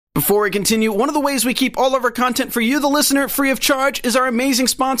Before we continue, one of the ways we keep all of our content for you, the listener, free of charge is our amazing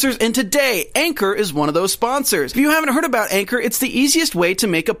sponsors, and today, Anchor is one of those sponsors. If you haven't heard about Anchor, it's the easiest way to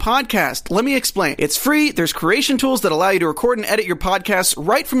make a podcast. Let me explain. It's free, there's creation tools that allow you to record and edit your podcasts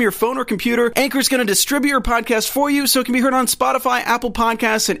right from your phone or computer. Anchor's going to distribute your podcast for you so it can be heard on Spotify, Apple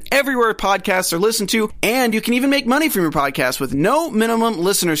Podcasts, and everywhere podcasts are listened to, and you can even make money from your podcast with no minimum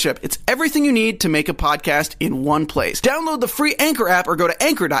listenership. It's everything you need to make a podcast in one place. Download the free Anchor app or go to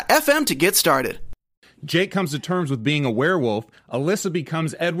anchor.fm to get started. Jake comes to terms with being a werewolf, Alyssa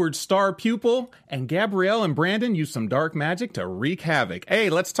becomes Edward's star pupil, and Gabrielle and Brandon use some dark magic to wreak havoc. Hey,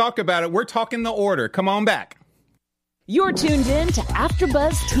 let's talk about it. We're talking The Order. Come on back. You're tuned in to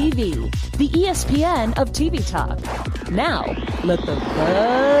AfterBuzz TV, the ESPN of TV talk. Now, let the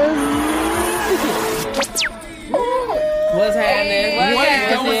buzz begin. What's happening?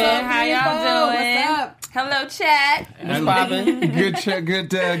 What's up? How y'all doing? What's up? Hello, chat. What's poppin'?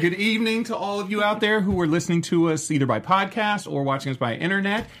 Good evening to all of you out there who are listening to us either by podcast or watching us by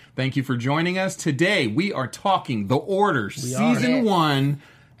internet. Thank you for joining us. Today, we are talking The Order, Season 1,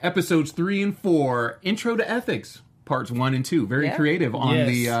 Episodes 3 and 4, Intro to Ethics. Parts 1 and 2. Very creative on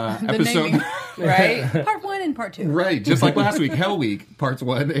the episode. Right? Part 1 and part 2. Right. Just like last week, Hell Week, parts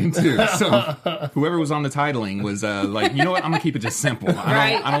 1 and 2. So whoever was on the titling was like, you know what? I'm going to keep it just simple.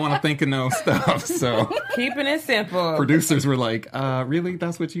 I don't want to think of no stuff. So Keeping it simple. producers were like, really?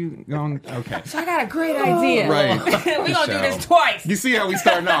 That's what you going? Okay. So I got a great idea. Right. We're going to do this twice. You see how we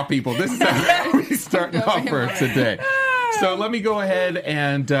starting off, people. This is how we starting off for today. So let me go ahead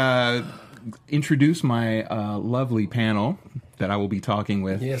and introduce my lovely panel that I will be talking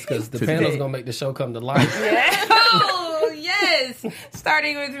with. Yes, because the panel's going to make the show come to life. Yeah. Oh, yes.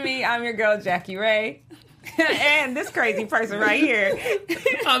 Starting with me, I'm your girl, Jackie Ray. And this crazy person right here.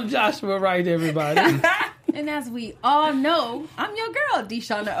 I'm Joshua Wright, everybody. And as we all know, I'm your girl,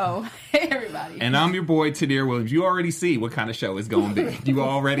 Deshauna O. Hey, everybody. And I'm your boy, Tadir Williams. You already see what kind of show it's going to be. You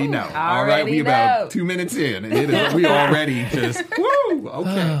already know. All right, Already we about know. 2 minutes in, and we already just, woo,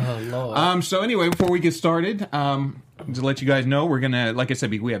 okay. Oh, Lord. So anyway, before we get started, to let you guys know, we're going to, like I said,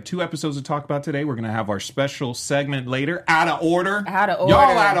 we have 2 episodes to talk about today. We're going to have our special segment later, Out of Order. Out of order.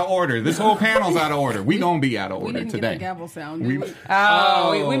 Y'all out of order. This whole panel's out of order. We going to be out of we order didn't today. get the gavel sound, did we?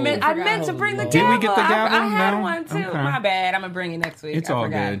 I meant to bring the Did gavel. we get the gavel? I had No? one, too. Okay. My bad. I'm going to bring it next week. It's I all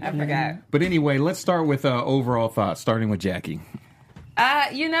forgot. good. I forgot. But anyway, let's start with overall thoughts, starting with Jackie.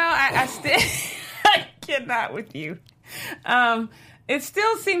 I still I cannot with you. It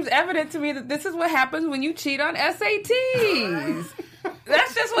still seems evident to me that this is what happens when you cheat on SATs.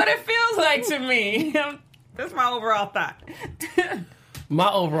 That's just what it feels like to me. That's my overall thought.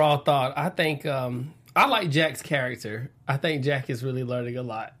 My overall thought, I think, I like Jack's character. I think Jack is really learning a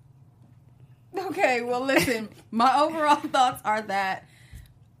lot. Okay, well, listen. My overall thoughts are that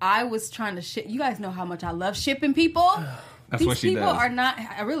I was trying to ship. You guys know how much I love shipping people. That's These what she people does. are not,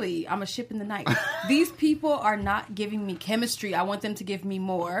 I'm a ship in the night. These people are not giving me chemistry. I want them to give me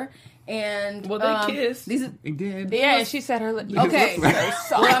more. And Well, they kissed. These are, He did. Yeah, and she said her lip. okay.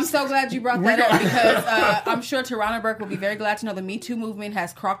 Well, I'm so glad you brought that up because I'm sure Tarana Burke will be very glad to know the Me Too movement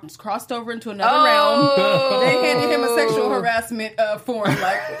has crossed over into another realm. They handed him a sexual harassment form.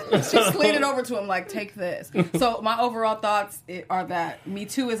 Like, she slid it over to him like, take this. So my overall thoughts are that Me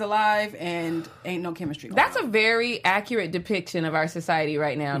Too is alive and ain't no chemistry going That's on. a very accurate depiction of our society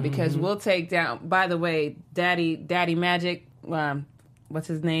right now because we'll take down, by the way, Daddy Magic, what's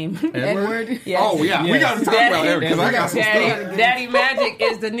his name? Edward. Yes. Oh, yeah. We got to talk about Eric because I got some stuff. Daddy Magic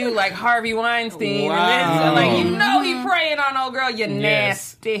is the new, like, Harvey Weinstein. Wow. And this, like, you praying on old girl, you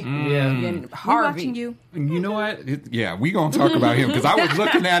Yes. nasty. Yeah. You We're Harvey. watching you. You know what? We gonna talk about him because I was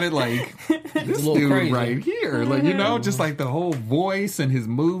looking at it like this little dude crazy. right here, like just like the whole voice and his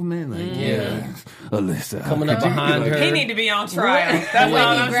movement, like Alyssa Coming up behind her. He need to be on trial. That's all When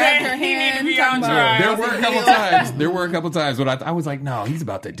he I'm grabbed saying. her He need to hand, be talking on about- trial. There were a couple times, but I was like, no, he's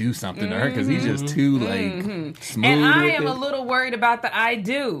about to do something to her because he's just too like smooth. And I with am it. a little worried about the I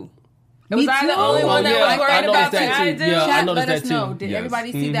do. Me Was I the too. only one that yeah, was I worried noticed about the that I too. do? Yeah, I Chat, noticed let us that know. too. Did Yes.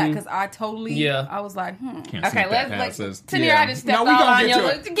 everybody see that? Because I totally, Yeah. I was like, Can't see Okay, what that let's passes. Tanir, I just stepped No, we all gonna on get you. to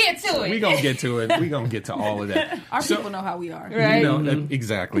it. Get to it. We gonna get to it. We gonna get to all of that. our So- people know how we are. Right. You know,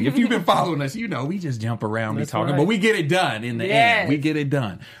 exactly. If you've been following us, you know we just jump around, we That's talking, right. but we get it done in the Yes. end. We get it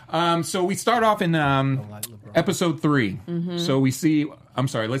done. So we start off in episode 3. So we see. I'm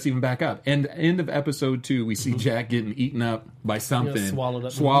sorry. Let's even back up. End of episode 2, we see Jack getting eaten up by something, swallowed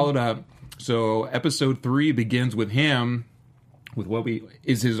up. Swallowed up. So episode 3 begins with him with what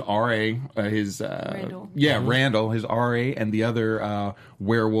is his RA, Randall. Randall, his RA, and the other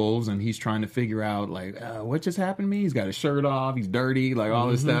werewolves, and he's trying to figure out like what just happened to me. He's got his shirt off, he's dirty, like all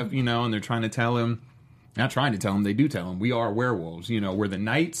this stuff, you know, and they're trying to tell him. Not trying to tell him, they do tell him, we are werewolves. You know, we're the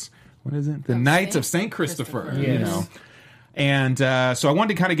knights. What is it? The Knights of St. Christopher. Yes. You know, and so I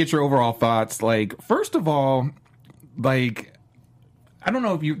wanted to kind of get your overall thoughts. Like, first of all, like, I don't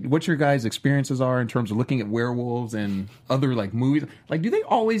know what your guys' experiences are in terms of looking at werewolves and other like movies. Like, do they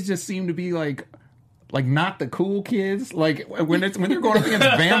always just seem to be like not the cool kids? Like when they're going up against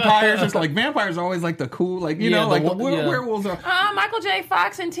vampires, it's like vampires are always like the cool, like you know, like werewolves are. Michael J.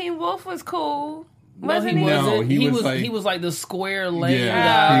 Fox and Teen Wolf was cool. Wasn't he? No, he was like the square leg Yeah,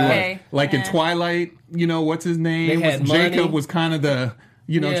 guy. okay. Like in Twilight, you know, what's his name? They had Jacob money. was kind of the,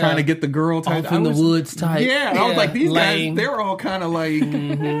 you know, Yeah. trying to get the girl type. Off in the woods type. Yeah, and I was like, these lame. guys, they're all kind of like,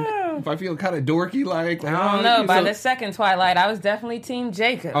 I feel kind of dorky, like. I don't know. By the second Twilight, I was definitely Team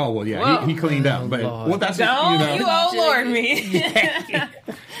Jacob. Oh, well, yeah, he cleaned up. But, Lord. well, that's, Don't you know. you old Lord me.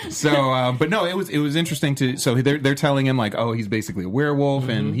 So, but no, it was interesting to. So they're telling him like, oh, he's basically a werewolf,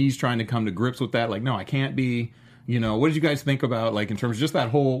 and he's trying to come to grips with that. Like, no, I can't be. You know, what did you guys think about like in terms of just that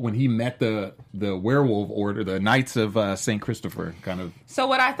whole when he met the werewolf order, the Knights of St. Christopher, kind of. So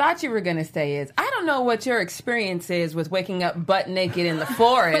what I thought you were going to say is, I don't know what your experience is with waking up butt naked in the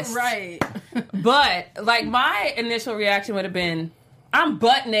forest. Right. But like my initial reaction would have been, I'm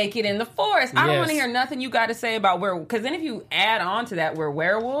butt naked in the forest. I don't Yes. want to hear nothing you got to say about werewolves. Because then if you add on to that, we're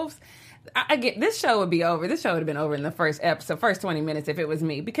werewolves. I get this show would be over. This show would have been over in the first episode, first 20 minutes if it was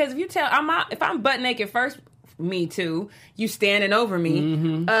me. Because if you tell if I'm butt naked first, me too. You standing over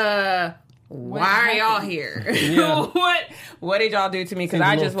me. Why are y'all here? Yeah. What did y'all do to me? Because Seems a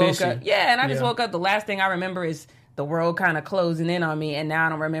I little just woke fishy. up. Yeah, and I just Yeah. woke up. The last thing I remember is the world kind of closing in on me, and now I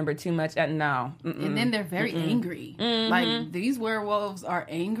don't remember too much. No. And then they're very angry. Like these werewolves are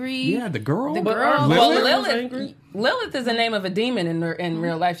angry. Yeah, the girl. The But girl. Lilith? Well, was angry? Lilith is the name of a demon in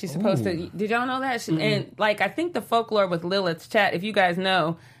real life. She's supposed to. Did y'all know that? And like, I think the folklore with Lilith, chat, if you guys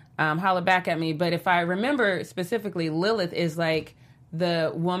know, holla back at me. But if I remember specifically, Lilith is like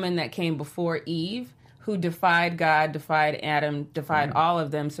the woman that came before Eve, who defied God, defied Adam, defied all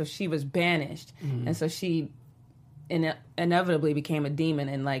of them. So she was banished, and so she inevitably became a demon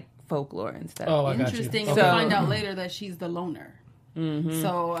in like folklore and stuff. Oh, I got you. Interesting. Okay. To find out later that she's the loner.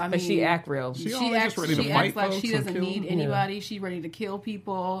 So I mean, But she act real. She She always acts, just ready to she fight acts like folks she and doesn't kill need them. anybody. She's ready to kill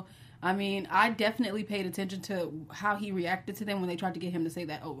people. I mean, I definitely paid attention to how he reacted to them when they tried to get him to say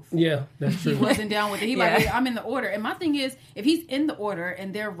that oath. Yeah, that's He true. wasn't down with it. He Yeah. like, wait, I'm in the order. And my thing is, if he's in the order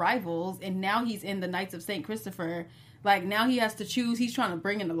and they're rivals, and now he's in the Knights of St. Christopher, like now he has to choose. He's trying to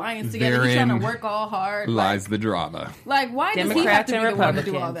bring an alliance together. He's trying Therein to work all hard. Lies the drama. Like why does he have Democrats to be and the one to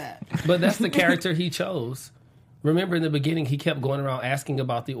do all Republicans. that? But that's the character he chose. Remember in the beginning, he kept going around asking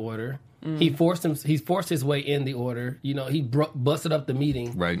about the order. He forced his way in the order. You know, he busted up the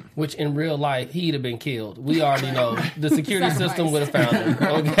meeting. Right. Which in real life, he'd have been killed. We already know. The security system would have found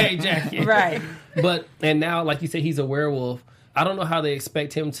him. Okay, Jackie? Right. And now, like you said, he's a werewolf. I don't know how they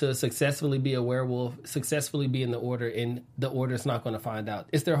expect him to successfully be a werewolf, successfully be in the order, and the order's not going to find out.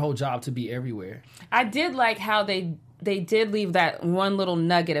 It's their whole job to be everywhere. I did like how they did leave that one little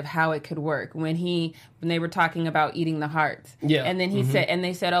nugget of how it could work when they were talking about eating the hearts. Yeah. And then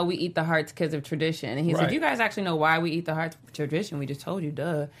they said, oh, we eat the hearts because of tradition. And he said, Right. do you guys actually know why we eat the hearts? Tradition. We just told you,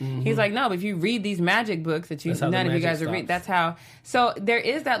 duh. He's like, no, but if you read these magic books that That's how the none of you magic guys are reading, stops. that's how. So there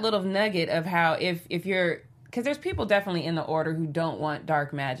is that little nugget of how if you're, because there's people definitely in the order who don't want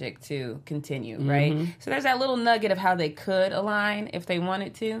dark magic to continue, right? So there's that little nugget of how they could align if they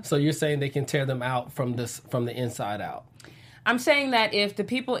wanted to. So you're saying they can tear them out from the inside out. I'm saying that if the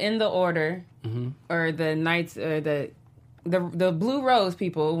people in the order or the knights or the Blue Rose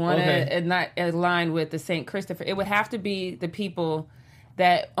people want to align with the St. Christopher, it would have to be the people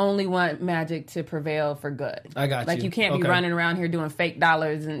that only want magic to prevail for good. I got like you. you can't be Okay. running around here doing fake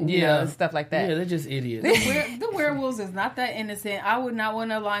dollars and you know stuff like that. Yeah, they're just idiots. The werewolves is not that innocent. I would not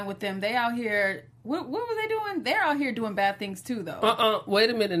want to align with them. They out here. What were they doing? They're out here doing bad things too, though. Wait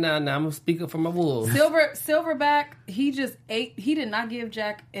a minute now. I'm gonna speak up for my wolves. Silverback, he just ate. He did not give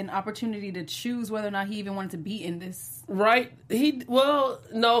Jack an opportunity to choose whether or not he even wanted to be in this. Right? He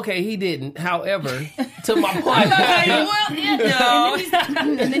didn't. However, to my point,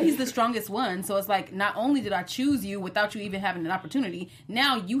 And then he's the strongest one. So it's like, not only did I choose you without you even having an opportunity,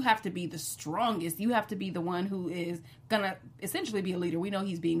 now you have to be the strongest. You have to be the one who is gonna essentially be a leader. We know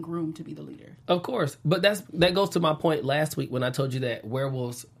he's being groomed to be the leader. of course, but that goes to my point last week when I told you that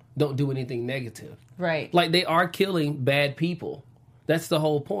werewolves don't do anything negative. Right. Like they are killing bad people. That's the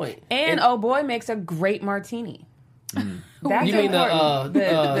whole point. And oh boy makes a great martini. That's You mean important.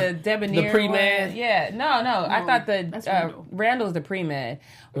 the debonair the pre-med? one. Yeah, no. I thought that's the Randall. Randall's the pre-med.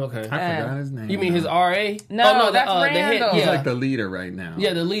 Okay. I forgot his name. You mean his RA? No, that's the head, Randall. He's yeah. like the leader right now.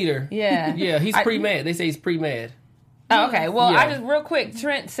 Yeah, the leader. Yeah. Yeah, he's pre-med. They say he's pre-med. Oh, okay. Well, Yeah. I just real quick.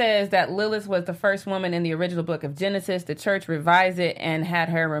 Trent says that Lilith was the first woman in the original book of Genesis. The church revised it and had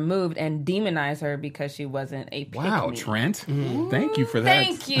her removed and demonized her because she wasn't a pick Wow, me. Trent. Thank you for that.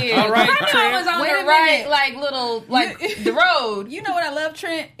 Thank you. All right, I know I Trent. was on Wait the a right, minute. the road. You know what I love,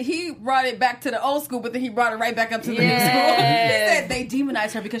 Trent? He brought it back to the old school, but then he brought it right back up to the new school. Yes. He said they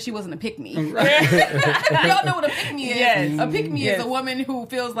demonized her because she wasn't a pick-me. Y'all know what a pick-me is. Yes. A pick-me Yes. is a woman who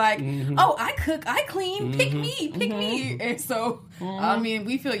feels like, oh, I cook, I clean, pick me. And so, I mean,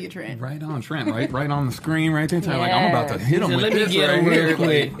 we feel you, Trent. Right on, Trent. Right on the screen, right there. Like I'm about to hit him So with let me this get right him real here.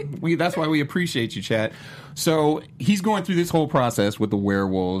 quick. Like, that's why we appreciate you, chat. So he's going through this whole process with the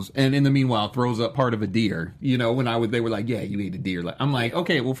werewolves, and in the meanwhile, throws up part of a deer. You know, they were like, "Yeah, you ate a deer." Like, I'm like,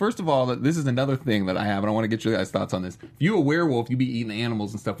 okay, well, first of all, this is another thing that I have, and I want to get your guys' thoughts on this. If you're a werewolf, you be eating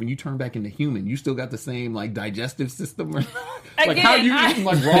animals and stuff. When you turn back into human, you still got the same like digestive system. Like, how you eating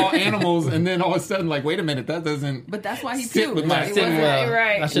like raw animals, and then all of a sudden, like, wait a minute, that doesn't. But that's why he sit puked. with my Right, sitting well.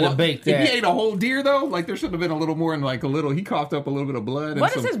 Right. I should have baked If that. he ate a whole deer, though, like there should have been a little more, and like he coughed up a little bit of blood.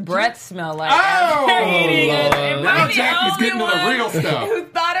 What and does his breath smell like? Oh, after eating it? Am I now the Jackie's only getting to the one real stuff. Who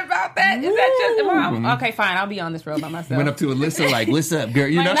thought about that? Is that just okay? Fine, I'll be on this road by myself. Went up to Alyssa like, "What's up, girl?"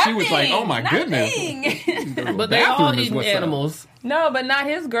 You know, she was like, "Oh my goodness." goodness. But they all Bathroom is eating what's up. animals. No, but not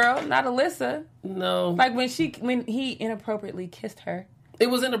his girl, not Alyssa. No. Like when he inappropriately kissed her. It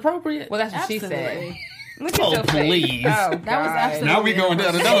was inappropriate. Well, that's what she said. Absolutely. Look at Oh, your face. please. Oh, That was God. absolutely. Now we going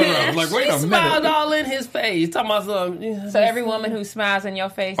down another road. Like, wait She a smiled minute. all in his face. Talking about something. So every woman who smiles in your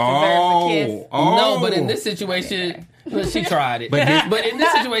face deserves Oh, a kiss. No, but in this situation, she tried it. But But in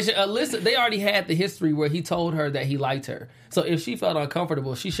this situation, Alyssa, they already had the history where he told her that he liked her. So if she felt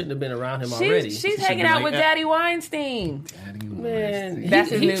uncomfortable, she shouldn't have been around him already. She's hanging out with Daddy Weinstein. Man, That's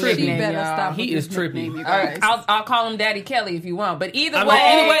his new She nickname, better y'all. stop. He with is this trippy. nickname, you All right, guys. I'll call him Daddy Kelly if you want. But either I mean, way,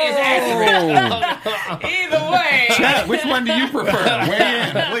 either way is accurate. either way. Chat, which one do you prefer? Weigh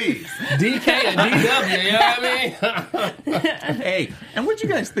in, please. DK or DW, you know what I mean? Hey, and what you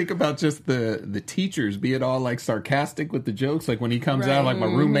guys think about just the teachers being all like sarcastic with the jokes? Like when he comes out, like my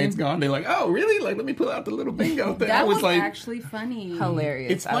roommate's gone, they're like, "Oh, really? Like let me pull out the little bingo thing." That I was like, actually funny.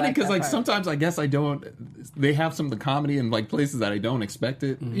 Hilarious. it's funny because like sometimes I guess I don't. They have some of the comedy in like places that I don't expect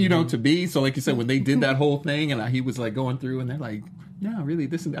it, you know, to be. So like you said, when they did that whole thing and he was like going through, and they're like, "No, really,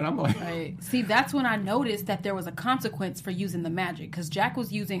 this and that." I'm like, Right. See, that's when I noticed that there was a consequence for using the magic because Jack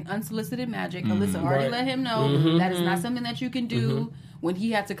was using unsolicited magic. Alyssa already Right. let him know that is not something that you can do. When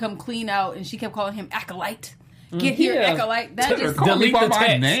he had to come clean out, and she kept calling him acolyte. Get here, Yeah. acolyte. That Or just call me Delete by the my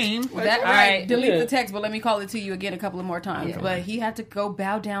text. name. Like, that Right. right. Delete Yeah. the text, but let me call it to you again a couple of more times. But he had to go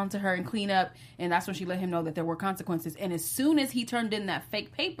bow down to her and clean up, and that's when she let him know that there were consequences. And as soon as he turned in that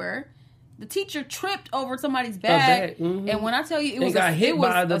fake paper, the teacher tripped over somebody's bag, bag, mhm. and when I tell you, it They was got a, hit it was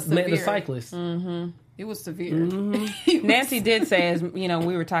by a the severe. cyclist. It was severe. Nancy did say, as you know,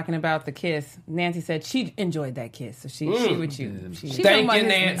 we were talking about the kiss. Nancy said she enjoyed that kiss, so she with you. She, She Thank talking you, about his-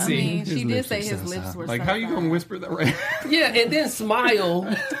 Nancy. I mean, His she did lips say are his so lips soft. were like, so how you soft. gonna whisper that right? Yeah, and then smile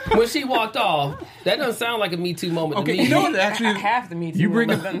when she walked off. That doesn't sound like a Me Too moment Okay, to me. you know what? Actually, half the Me Too you bring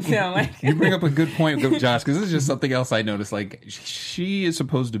moment up doesn't sound like. you bring up a good point, Josh, because this is just something else I noticed. Like, she is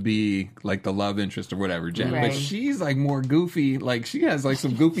supposed to be like the love interest or whatever, Jen, Right. but she's like more goofy. Like, she has like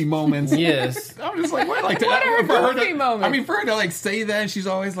some goofy moments. Yes. I'm just like, what? Like, What are her for her goofy to- moments? I mean, for her to like say that, she's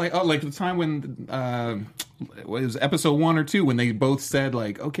always like, oh, like the time when it was episode 1 or 2 when they both said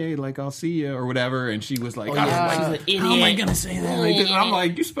like, okay, like I'll see you or whatever, and she was like, Oh, yeah. like, She's an how am I idiot. gonna say that? Like this? And I'm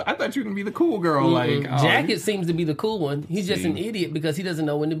like, I thought you were gonna be the cool girl. Like, oh, Jacket seems to be the cool one. He's just See. an idiot because he doesn't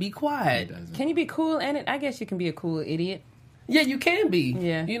know when to be quiet. Can you be cool? And I guess you can be a cool idiot. Yeah, you can be.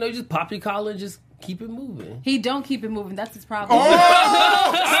 Yeah. You know, you just pop your collar and just keep it moving. He don't keep it moving. That's his problem.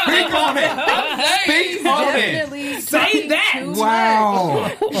 Oh, speak on it. Speak on it. Definitely Say talking that. too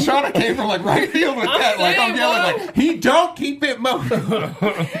Wow. Shauna came from like right field with that. Like I'm saying, yelling bro. like he don't keep it moving. Like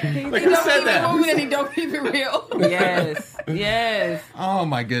He who don't said keep it that? moving and he don't keep it real. Yes, yes. Oh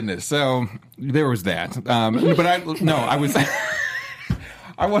my goodness. So there was that. But I was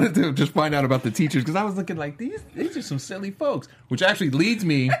I wanted to just find out about the teachers because I was looking like these are some silly folks, which actually leads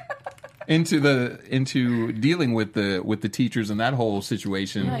me into dealing with the teachers and that whole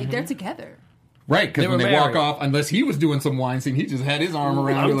situation. Right, they're together. Right, because They when were they walk married. off, unless he was doing some wine scene, he just had his arm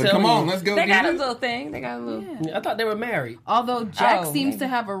around her I'm like, come telling on, you. let's go They get got a it. little thing. They got a little. I thought they were married. Although Jack Oh, seems maybe. to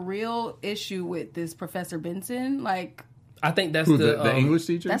have a real issue with this Professor Benson. Like, I think that's Who, the English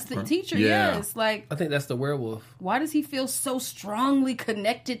teacher? That's the teacher, Yeah. yes. Like, I think that's the werewolf. why does he feel so strongly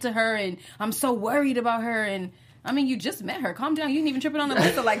connected to her? And I'm so worried about her. And I mean, you just met her. Calm down. You didn't even trip it on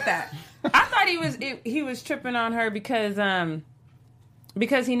Alyssa like that. I thought he was tripping on her because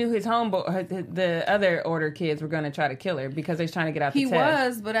he knew his the other order kids were going to try to kill her because they was trying to get out the test. He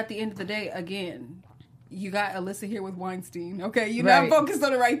was, but at the end of the day, again, you got Alyssa here with Weinstein. Okay, you're Right. not focused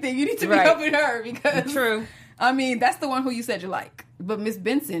on the right thing. You need to be Right. helping her because True. I mean, that's the one who you said you like. But Miss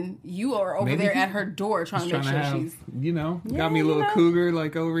Benson, you are over Maybe there he- at her door trying to make sure she's. Got me a little cougar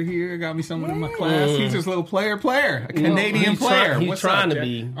like over here. Got me someone in my class. He's just a little player, a Canadian he's player. he's What's trying up, to Jack?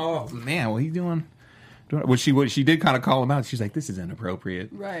 be. Oh man, what he doing? Well, she did kind of call him out. She's like, "This is inappropriate."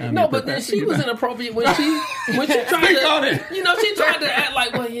 Right. I mean, No, but then professor, she you was know. inappropriate when she tried Speak on to, it. she tried to act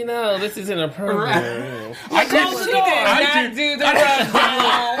like, well, this is inappropriate. I did. closed the door. I did. do the rubber.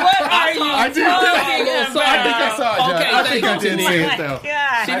 What are you I did. talking about? I think I saw it, John. Okay, I think I thank you, did say it though.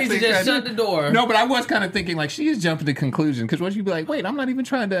 God. She I needs to think just I shut did. the door. No, but I was kind of thinking like she is jumping to conclusion because once you be like, wait, I'm not even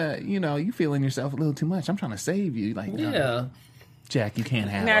trying to, you feeling yourself a little too much. I'm trying to save you. Like, no, Yeah. Jack, you can't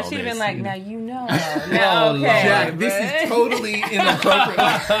have Now all she'd have this, been like, you know? now you know. Oh, Now, okay. Lord. Jack, this is totally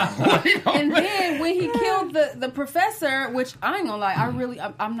inappropriate. And then when he killed the professor, which I ain't gonna lie,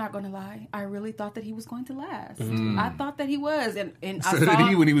 I'm not gonna lie, I really thought that he was going to last. I thought that he was, and So I did saw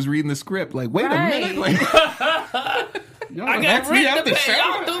he when he was reading the script. Like, wait Right. a minute. Like, y'all I got asked me rent out to the pay.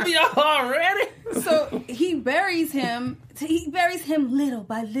 Y'all shower. threw me off already. So he buries him. Little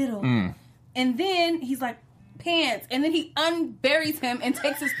by little, and then he's like pants, and then he unburies him and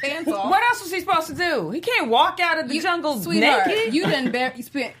takes his pants off. What else was he supposed to do? He can't walk out of the jungle Sweetheart, naked. you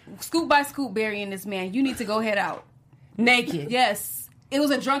spent scoop by scoop burying this man. You need to go head out. Naked. Yes, it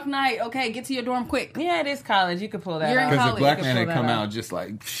was a drunk night. Okay, get to your dorm quick. Yeah, it is college. You could pull that You're in off. Because the college, black you man can had pull come that out off. just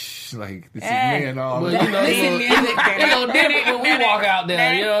like, psh, like this is Eh. me and all. Well, that. you know, it's a little different when we walk out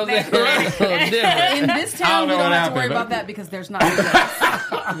there. You know what I'm saying? It's a little different. In this I town, don't we know don't what have to worry happened, about but- that because there's not.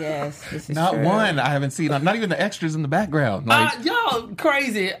 Yes. Yes, this is Not true. one. I haven't seen. Not even the extras in the background. Like, Y'all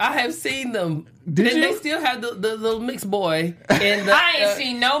crazy. I have seen them. Did and you? they still have the little mixed boy. And the, I ain't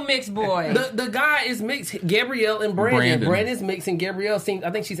seen no mixed boy. The guy is mixed. Gabrielle and Brandon. Brandon. Brandon's mixed and Gabrielle seems,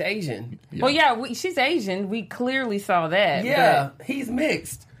 I think she's Asian. Well, yeah, she's Asian. We clearly saw that. Yeah, he's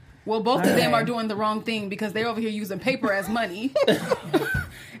mixed. Well, both of them are doing the wrong thing because they're over here using paper as money,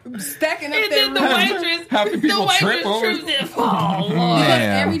 stacking up And their then the rooms. waitress, Half the people trip over- trips and fall. Because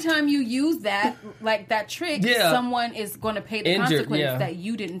Man. every time you use that, like that trick, Yeah. someone is going to pay the Injured, consequence yeah. that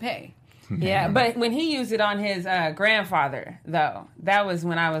you didn't pay. Yeah, but when he used it on his grandfather, though, that was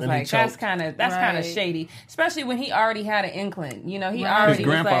when I was And like, he that's choked. kind of Right. shady. Especially when he already had an inkling. You know, he Right. already his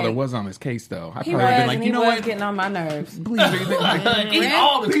grandfather was was on his case though. I He probably was, been like, and you he know was what? getting on my nerves. Please, Eat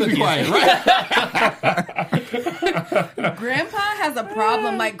all the please be cookies. quiet, right? Grandpa has a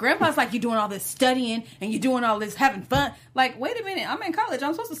problem. Like, Grandpa's like, you're doing all this studying and you're doing all this having fun. Like, wait a minute, I'm in college.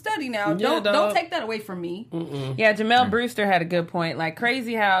 I'm supposed to study now. Yeah, Don't dog. take that away from me. Yeah, Jamel Brewster had a good point. Like,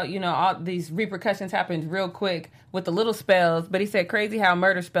 crazy how, all these repercussions happened real quick with the little spells, but he said crazy how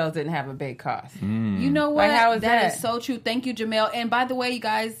murder spells didn't have a big cost. You know what? Like, how is that that? is so true. Thank you, Jamel. And by the way, you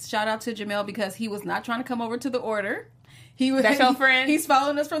guys, shout out to Jamel because he was not trying to come over to the order. He was. That's your friend? He's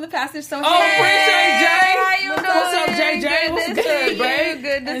following us from the passage. So Oh, appreciate Jay. How you What's doing? up, JJ? What's good, babe?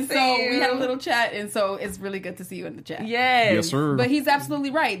 Good to And see so you. we had a little chat, and so it's really good to see you in the chat. Yes. Yes, sir. But he's absolutely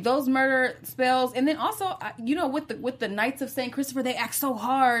right. Those murder spells, and then also, with the Knights of St. Christopher, they act so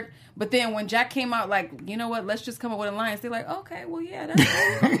hard. But then when Jack came out, like, you know what? Let's just come up with an alliance. They're like, okay, well, yeah, that's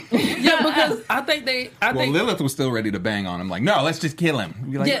cool. Yeah, because I think Well, Lilith was still ready to bang on him. Like, no, let's just kill him.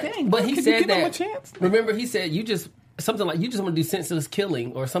 Be like, yeah, dang, but bro, he can said you give that. him a chance? Remember, he said you just want to do senseless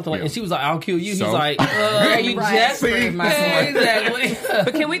killing or something like. Yeah. And she was like, "I'll kill you." So? He's like, Are you Right. desperate, See? my yeah, boy? exactly.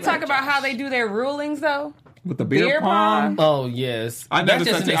 But can we talk about how they do their rulings, though? With the beer Beer pong? Oh yes, I that's noticed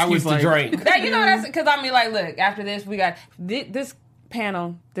just an that too. I was excuse to like- drink. That, that's because I mean, like, look, after this, we got this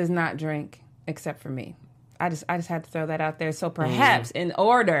panel does not drink except for me. I just had to throw that out there. So perhaps in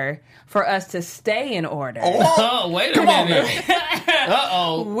order for us to stay in order, Oh wait a Come on minute.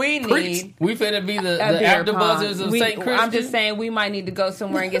 Uh-oh. we need We finna be the a beer after pong. buzzers of St. Christian. I'm just saying we might need to go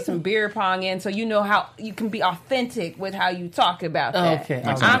somewhere and get some beer pong in, so you know how you can be authentic with how you talk about that. Okay,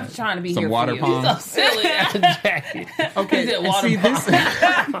 Like I'm trying to be some here water for you. pong. so silly, Jackie. Okay, He said and water see,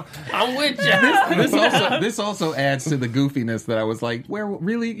 pong. I'm with you. this also adds to the goofiness that I was like, where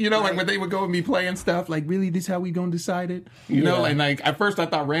really, like when they would go and be playing stuff, like really, this how we gonna decide it, know? Yeah. And like at first I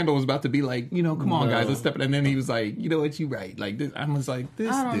thought Randall was about to be like, come on guys, let's step it, and then he was like, you know what, you right, like this. I was like,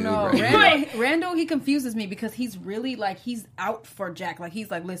 this I don't dude, know. right? Randall, he confuses me because he's really like, he's out for Jack. Like, he's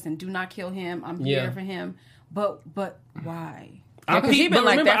like, listen, do not kill him. I'm Yeah. here for him. But why? He's been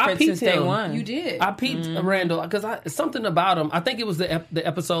like that since day one. You did. I peeped Randall because something about him. I think it was the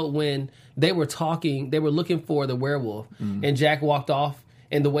episode when they were talking. They were looking for the werewolf, and Jack walked off.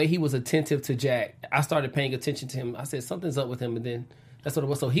 And the way he was attentive to Jack, I started paying attention to him. I said something's up with him, and then that's what it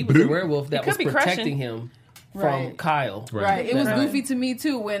was. So he was the werewolf that was protecting him from Kyle. Right. It was goofy to me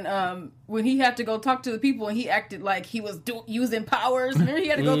too when he had to go talk to the people and he acted like he was using powers. Remember he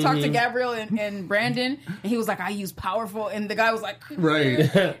had to go talk to Gabriel and Brandon and he was like, I use powerful, and the guy was like,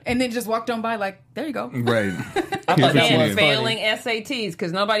 right, and then just walked on by like, there you go. Right. And failing SATs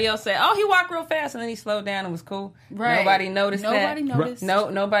because nobody else said, oh, he walked real fast and then he slowed down and was cool. Right. Nobody noticed Nobody that. noticed. No,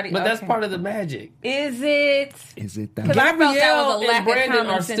 nobody. But that's part of the magic. Is it? Is it that? Because I felt that was a lack and Brandon of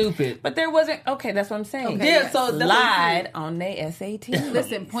common are sense. stupid. But there wasn't. Okay, that's what I'm saying. Okay, Yeah, so that's lied on their SATs.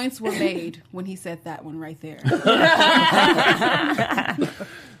 Listen, points were made when he said that one right there.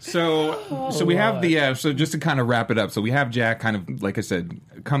 So we have the so just to kind of wrap it up. So we have Jack kind of, like I said,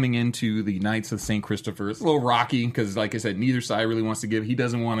 coming into the Knights of St. Christopher. It's a little rocky because, like I said, neither side really wants to give. He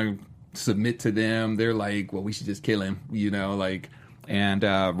doesn't want to submit to them. They're like, well, we should just kill him, and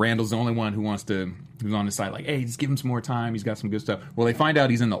Randall's the only one who's on his side, like, hey, just give him some more time. He's got some good stuff. Well, they find out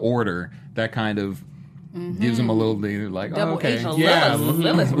he's in the Order. That kind of gives him a little, like, Double oh, okay, agent yeah,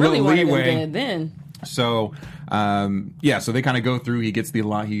 Lilith really wanted him leeway. dead then. So, so they kind of go through. He gets the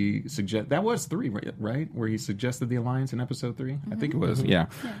alliance. He suggests that was 3, right? Where he suggested the alliance in episode 3. I think it was. Yeah.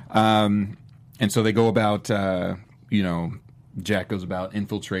 And so they go about, Jack goes about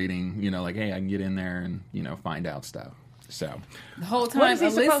infiltrating. Like, hey, I can get in there and find out stuff. So the whole What time is he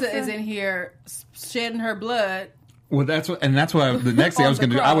supposed Alyssa to- is in here shedding her blood. well, that's what the next thing I was On going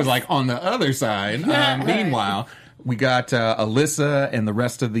the to do. I was cross. like on the other side. Meanwhile, we got Alyssa and the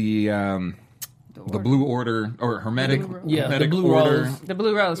rest of the Blue Order or Hermetic, Yeah, the Hermetic Blue Order. Rose. The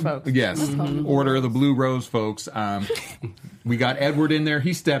Blue Rose folks. Yes, Order of the Blue Rose folks. We got Edward in there.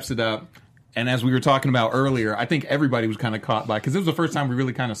 He steps it up. And as we were talking about earlier, I think everybody was kind of caught by, because it was the first time we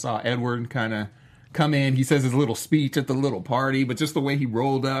really kind of saw Edward kind of come in. He says his little speech at the little party, but just the way he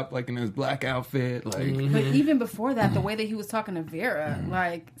rolled up, like in his black outfit, like. But even before that, the way that he was talking to Vera,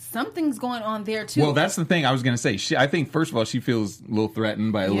 like something's going on there too. Well, that's the thing I was going to say. I think, first of all, she feels a little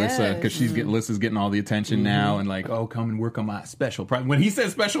threatened by Alyssa because Yes. Alyssa's getting all the attention now, and like, oh, come and work on my special project. When he said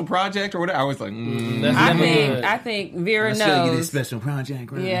special project or whatever, I was like, That's I never think good. I think Vera I'll show you this knows. special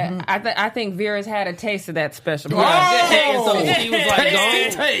project. Right? Yeah, I think Vera's had a taste of that special Oh! project. And so she was like,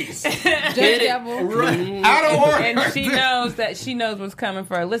 "Don't." taste. Judge Devil. Out of order. And she knows what's coming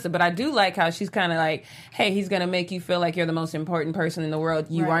for Alyssa. But I do like how she's kind of like, hey, he's going to make you feel like you're the most important person in the world.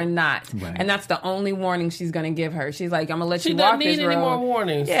 You Right. are not. Right. And that's the only warning she's going to give her. She's like, I'm going to let She you doesn't walk need this any road. more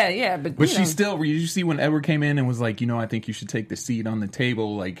warnings. Yeah, but But you she know. still, did you see when Edward came in and was like, I think you should take the seat on the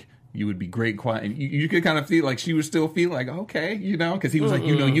table, like, you would be great quiet. And you could kind of feel like she would still feel like, okay, because he was like,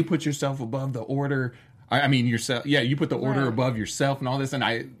 you put yourself above the order. I mean, yourself. Yeah, you put the order Right. above yourself and all this.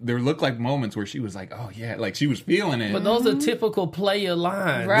 And there looked like moments where she was like, oh, yeah, like she was feeling it. But those are typical player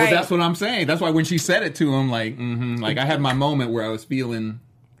lines. Right. Well, that's what I'm saying. That's why when she said it to him, like, like I had my moment where I was feeling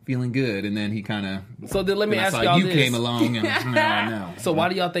good. And then he kind of. So then let me I ask saw y'all you this. came along and no. So why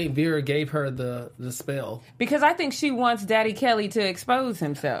do y'all think Vera gave her the spell? Because I think she wants Daddy Kelly to expose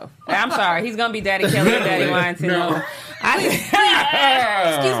himself. I'm sorry, he's going to be Daddy Kelly and Daddy Weinstein. No.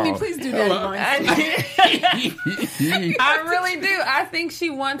 Excuse me, please do that. I really do. I think she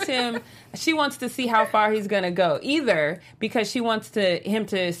wants him. She wants to see how far he's going to go. Either because she wants him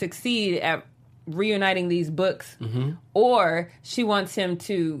to succeed at reuniting these books, or she wants him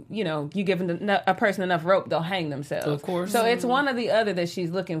to, you give a person enough rope, they'll hang themselves. Of course. So it's one or the other that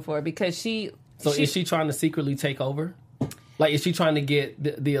she's looking for because she. So is she trying to secretly take over? Like, is she trying to get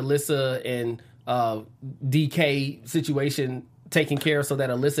the Alyssa and DK situation taken care of so that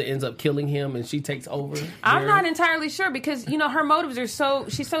Alyssa ends up killing him and she takes over? I'm not entirely sure because her motives are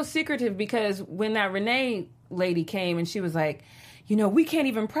she's so secretive because when that Renee lady came and she was like, we can't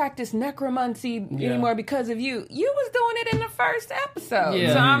even practice necromancy anymore because of you. You was doing it in the first episode.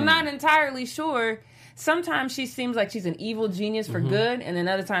 Yeah. So I'm not entirely sure. Sometimes she seems like she's an evil genius for good, and then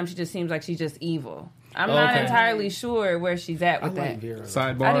other times she just seems like she's just evil. I'm not Okay. entirely sure where she's at with that. Vera.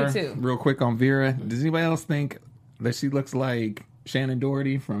 Sidebar, I do too. real quick on Vera. Does anybody else think that she looks like Shannon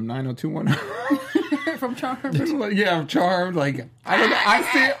Doherty from 90210? From Charmed. Yeah, I'm Charmed. Like, I don't know. I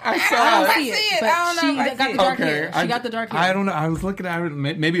see it. I saw I it. don't see it, but I don't know she if I got see the it. dark hair. She got the dark hair. I don't know. I was looking at it.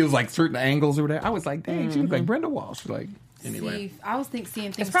 Maybe it was like certain angles or whatever. I was like, dang, she looked like Brenda Walsh. Like, anyway. See, I was seeing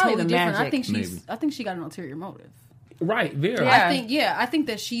things probably totally the different. magic, I think maybe. I think she got an ulterior motive. Right, Vera. Yeah. I think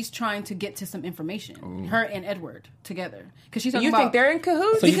that she's trying to get to some information. Her and Edward together, because she's talking You about. think they're in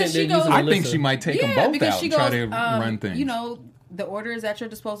cahoots? So you because think she they're goes- using I think Alyssa? she might take them Yeah, both because out she and goes, try to run things. you know, the order is at your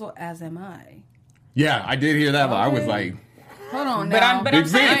disposal, as am I. Yeah, I did hear that. But I was like, Hold on But now. I'm Big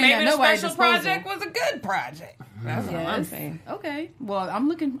saying I ain't maybe got the nobody's special disposal. project was a good project. That's what I'm saying. Okay. Well, I'm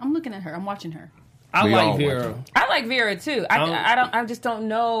looking at her. I'm watching her. I We all like Vera. I like Vera too. I just don't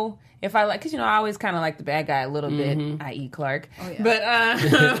know if I like, because I always kind of like the bad guy a little bit, i.e. Clark. Oh, yeah.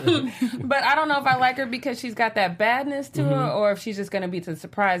 But I don't know if I like her because she's got that badness to her, or if she's just going to be the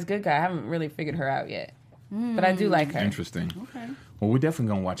surprise good guy. I haven't really figured her out yet, but I do like her. interesting. Okay. Well, we're definitely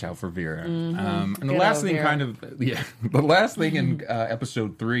going to watch out for Vera. And the Good last old thing, Vera. the last thing in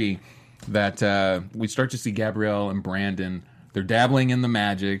episode 3 that we start to see Gabrielle and Brandon. They're dabbling in the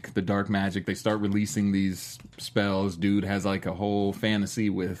magic, the dark magic. They start releasing these spells. Dude has like a whole fantasy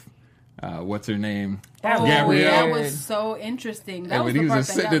with what's her name? That was Gabrielle. That weird. was so interesting. That And was when he the was part just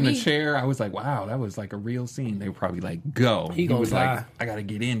that sitting got in the me. chair, I was like, wow, that was like a real scene. They were probably like, go. He gonna was die. like, I got to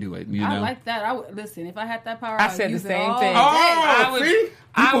get into it, you know? I like that. I would listen. If I had that power, I would said the use it same all thing. day. I Oh, would- see?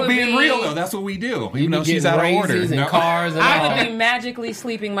 I People would being be- real, though. That's what we do. You Even though she's out of getting order. raises and No. cars and I all. would be magically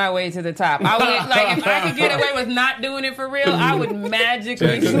sleeping my way to the top. I would like if I could get away with not doing it for real. I would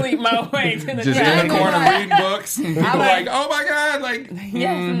magically sleep my way to the Just top. in the corner reading books. And people like, oh my God. Like,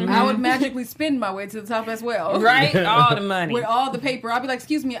 Yes, I would magically spin my way to the top as well. right? All the money. With all the paper. I'd be like,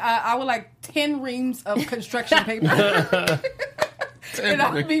 excuse me, I would like 10 reams of construction paper. And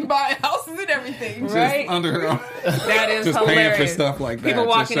I would be buying houses and everything. just Right? under her own. That is Just paying hilarious. for stuff like that. People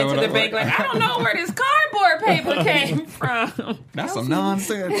Just walking into showing the up bank like, I don't know where this cardboard paper came from. That's some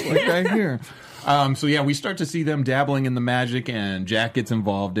nonsense like right here. So yeah, we start to see them dabbling in the magic, and Jack gets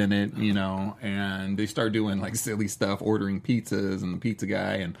involved in it, you know, and they start doing like silly stuff, ordering pizzas and the pizza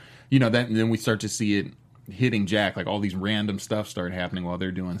guy, and you know that. And then we start to see it hitting Jack, like all these random stuff start happening while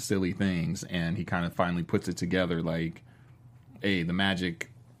they're doing silly things, and he kind of finally puts it together, like, hey, the magic,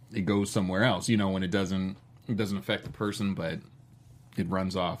 it goes somewhere else, you know, when it doesn't affect the person, but it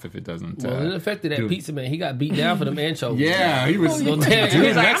runs off if it doesn't. Well, it affected that do- pizza man. He got beat down for them anchovies. Yeah, he was yeah. dude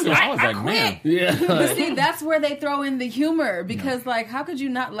next to him. I was like, man. Yeah. But see, that's where they throw in the humor, because like, how could you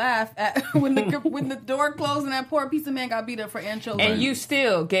not laugh at when the door closed and that poor pizza man got beat up for anchovies? And you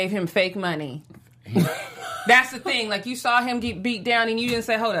still gave him fake money. That's the thing. Like, you saw him get beat down and you didn't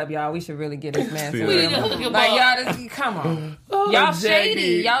say, hold up, y'all, we should really get this man some We real need to money. hook him Like, up. y'all, come on. Y'all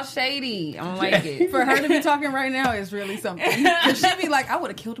shady. Y'all shady. I don't like it. For her to be talking right now is really something. 'Cause she'd be like, I would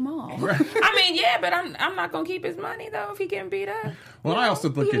have killed them all. I mean, yeah, but I'm not going to keep his money, though, if he getting beat up. Well, I also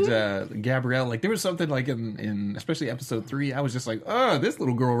look at Gabrielle. Like, there was something like in especially episode 3. I was just like, oh, this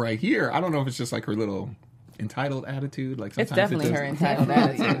little girl right here. I don't know if it's just like her little entitled attitude. Like, It's sometimes definitely it her does- entitled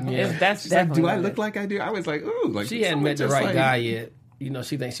attitude. Yeah. That's She's like, definitely do I what it look is. like I do? I was like, ooh, like She hadn't someone met the just right like- guy yet. You know,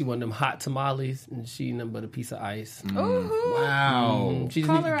 she thinks she wanted them hot tamales, and she nothing but a piece of ice. Wow, She just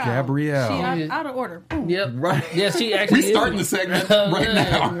Call need- her out. Gabrielle. She out of order. Boom. Yep. Right. Yeah, she actually. We starting the segment right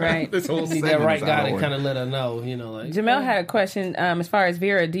now. Right. This whole Need segment that right is out guy of to order. kind of let her know, you know, like. Jamel had a question as far as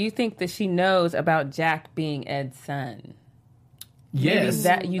Vera. Do you think that she knows about Jack being Ed's son? Yes.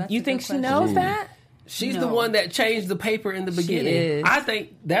 That Ooh, you that's you a think good she question. knows that? She's No. the one that changed the paper in the beginning. is. I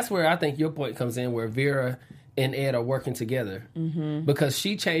think that's where I think your point comes in, where Vera and Ed are working together, because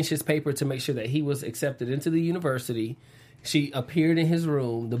she changed his paper to make sure that he was accepted into the university. She appeared in his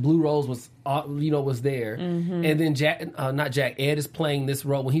room. The blue rose was, was there, and then Ed is playing this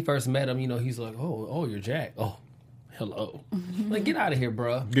role. When he first met him, you know, he's like, "Oh, you're Jack. Oh, hello. Like, get out of here,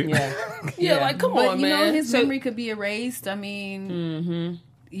 bro. Yeah. Yeah, like, come But on, you man. know, his So- memory could be erased. I mean,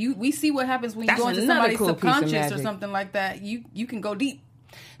 we see what happens when you That's go into another somebody's cool piece of subconscious or magic. something like that. You can go deep.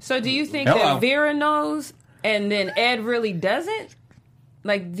 So do you think Hello. that Vera knows and then Ed really doesn't?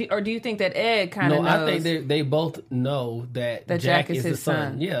 Like, or do you think that Ed kind of No, knows? I think they both know that, That Jack Jack is is the his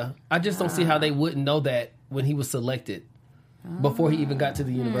son. Yeah, I just don't see how they wouldn't know that when he was selected before he even got to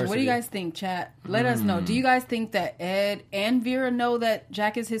the university. What do you guys think, chat? Let us know. Do you guys think that Ed and Vera know that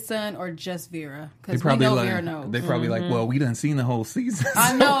Jack is his son, or just Vera? They Because we probably know like. Vera knows. They probably like. Well, we done seen the whole season.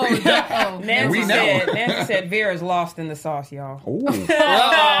 I know. Nancy We know. Nancy said Vera's lost in the sauce, y'all. Ooh.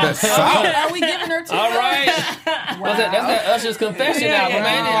 The South. Are we giving her two? All right, that's that Usher's confession album,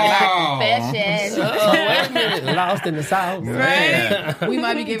 man. Wow. Wait a minute, lost in the south. Man. We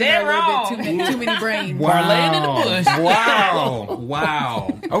might be giving They're her a little bit wrong. too many brains. Parlaying in the bush. Wow.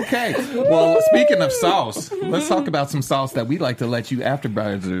 Wow. Okay. Well, speaking of sauce, let's talk about some sauce that we like to let you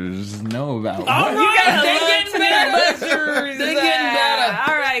AfterBuzzers know about. You guys, they getting better. They getting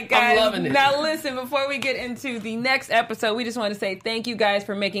better. All right, guys. I'm loving it. Now, listen, before we get into the next episode, we just want to say thank you guys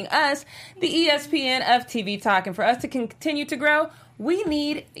for making us the ESPN of TV Talk. And for us to continue to grow, we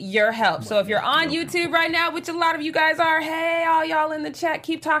need your help. So if you're on YouTube right now, which a lot of you guys are, hey, all y'all in the chat,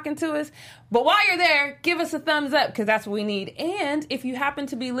 keep talking to us. But while you're there, give us a thumbs up because that's what we need. And if you happen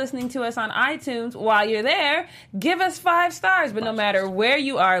to be listening to us on iTunes while you're there, give us 5 stars. But no matter where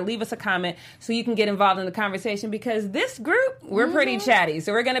you are, leave us a comment so you can get involved in the conversation because this group, we're pretty chatty.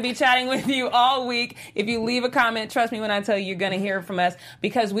 So we're going to be chatting with you all week. If you leave a comment, trust me when I tell you, you're going to hear from us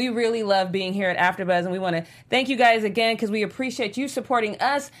because we really love being here at AfterBuzz. And we want to thank you guys again because we appreciate you supporting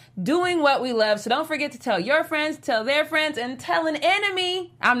us, doing what we love. So don't forget to tell your friends, tell their friends, and tell an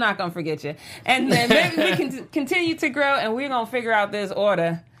enemy. I'm not going to forget you. And then maybe we can continue to grow, and we're going to figure out this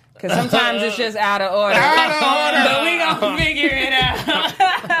order. Because sometimes it's just out of order. But we're going to figure it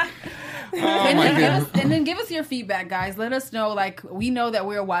out. And then give us your feedback, guys. Let us know, like, we know that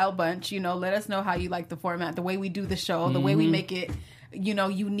we're a wild bunch. You know, let us know how you like the format, the way we do the show, the way we make it, you know,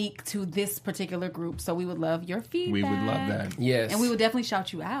 unique to this particular group. So we would love your feedback. We would love that. Yes. And we would definitely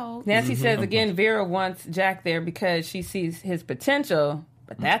shout you out. Nancy says, again, Vera wants Jack there because she sees his potential.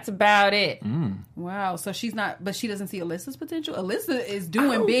 But that's about it. Wow. So she's not, but she doesn't see Alyssa's potential. Alyssa is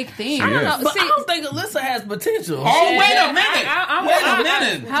doing big things. I don't know. But I don't think Alyssa has potential. Oh, wait a minute. Wait a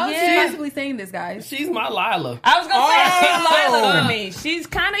minute. How is she possibly saying this, guys? She's my Lila. I was going to say, she's Lila for me. She's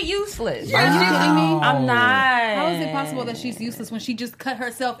kind of useless. Are you kidding me? I'm not. How is it possible that she's useless when she just cut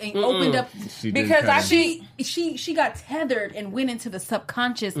herself and opened up? Because she got tethered and went into the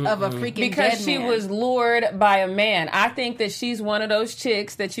subconscious of a freaking because dead she man. was lured by a man. I think that she's one of those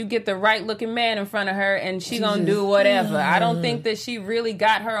chicks that you get the right looking man in front of her and she gonna do whatever. I don't think that she really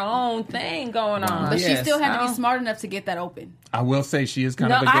got her own thing going on. But she still had to be smart enough to get that open. I will say she is kind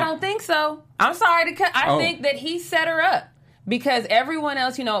No, of. I don't think so. I'm sorry to cut. I think that he set her up. Because everyone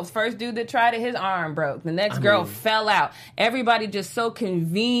else, you know, first dude that tried it, his arm broke. The next girl fell out. Everybody just so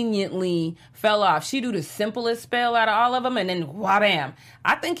conveniently fell off. She do the simplest spell out of all of them, and then wha-bam.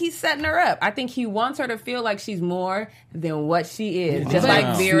 I think he's setting her up. I think he wants her to feel like she's more than what she is. Just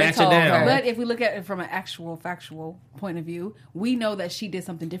like Vera told her. But if we look at it from an actual, factual point of view, we know that she did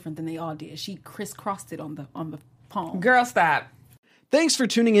something different than they all did. She crisscrossed it on the palm. Girl, stop. Thanks for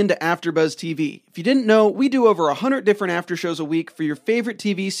tuning in to AfterBuzz TV. If you didn't know, we do over 100 different after shows a week for your favorite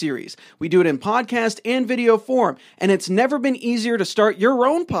TV series. We do it in podcast and video form, and it's never been easier to start your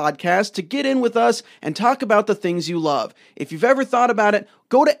own podcast to get in with us and talk about the things you love. If you've ever thought about it,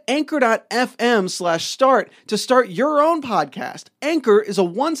 go to anchor.fm/start to start your own podcast. Anchor is a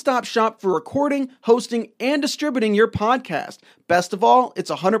one-stop shop for recording, hosting, and distributing your podcast. Best of all, it's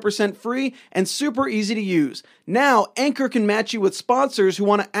 100% free and super easy to use. Now, Anchor can match you with sponsors who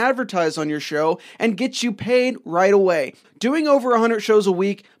want to advertise on your show and get you paid right away. Doing over 100 shows a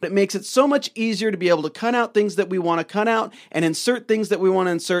week, it makes it so much easier to be able to cut out things that we want to cut out and insert things that we want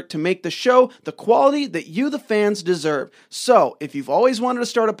to insert to make the show the quality that you, the fans, deserve. So, if you've always wanted to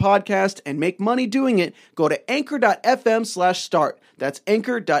start a podcast and make money doing it, go to anchor.fm/start. That's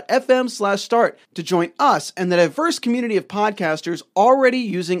anchor.fm/start to join us and the diverse community of podcasters already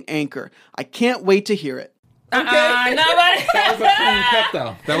using Anchor. I can't wait to hear it. That was a clean cut,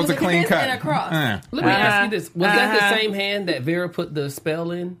 though. That was a clean cut. And a cross. Let me ask you this. Was that the same hand that Vera put the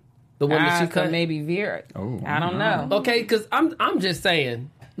spell in? The one that she cut? So maybe Vera. Oh, I don't know. Okay, because I'm just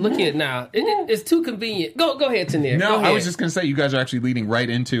saying. Look at it now. It's too convenient. Go ahead, Tanir. No, Go ahead. I was just going to say, you guys are actually leading right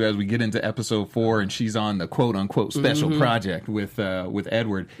into, as we get into episode 4, and she's on the quote-unquote special project with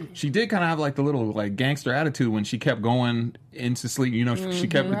Edward. She did kind of have like the little like gangster attitude when she kept going into sleep. You know, she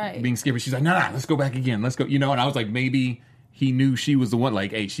kept being scared. She's like, no, let's go back again. Let's go. You know, and I was like, maybe he knew she was the one. Like,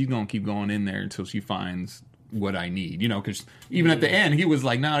 hey, she's going to keep going in there until she finds what I need, you know, because even at the end, he was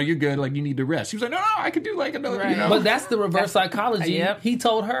like, no, you're good, like, you need to rest. She was like, no, I could do like another, you know. But that's the reverse psychology he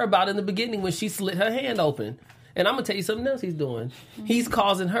told her about in the beginning when she slit her hand open. And I'm going to tell you something else he's doing. He's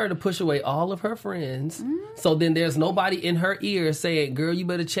causing her to push away all of her friends. So then there's nobody in her ear saying, girl, you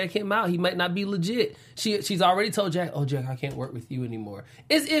better check him out. He might not be legit. She's already told Jack, oh, Jack, I can't work with you anymore.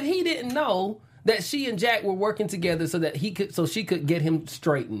 As if he didn't know that she and Jack were working together so she could get him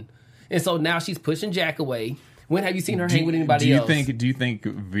straightened. And so now she's pushing Jack away. When have you seen her hang with anybody else? Do you think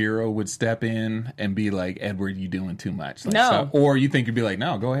Vera would step in and be like, Edward, you doing too much? Like, no. Stop. Or you think you'd be like,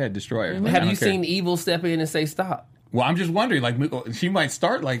 no, go ahead, destroy her. Like, have you seen Evil step in and say stop? Well, I'm just wondering, like, she might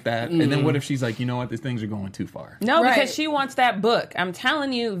start like that, and then what if she's like, you know what, these things are going too far? No, because she wants that book. I'm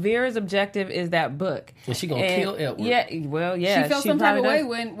telling you, Vera's objective is that book. And she gonna kill Edward. Yeah, well, yeah. She felt some type of way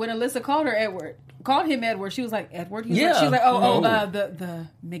when Alyssa called him Edward. She was like, Edward? She was like, the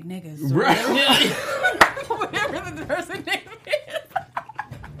McNiggas. Right. Whatever the person name is.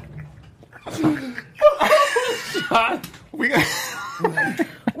 We got...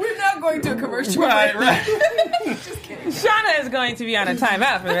 We're not going to a commercial. Right. Shauna is going to be on a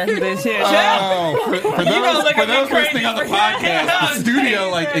timeout for the rest of this year. For those listening on the podcast, the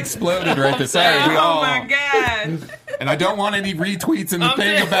studio exploded right there. Sorry, Oh my God. And I don't want any retweets in the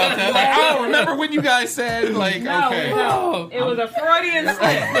thing about that. Like, oh, remember when you guys said, okay. No. It was a Freudian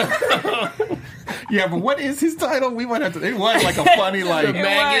slip. Yeah, but what is his title? We might have to. It was like a funny It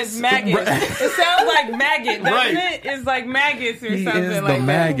was maggots. It sounds like maggot, doesn't it? It's like maggots or He something is like the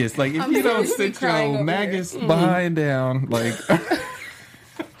maggots. Like, if I'm you don't seriously sit crying your over maggots behind down, like...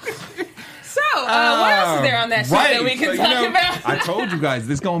 So, what else is there on that show that we can talk about? I told you guys,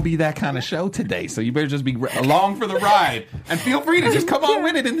 this is going to be that kind of show today, so you better just be along for the ride. And feel free to just come on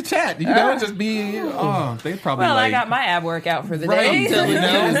with it in the chat. You know, just be... Oh, they probably Well, I got my ab workout for the Right.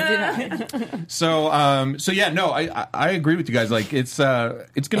 day. So yeah, no, I agree with you guys. Like, it's going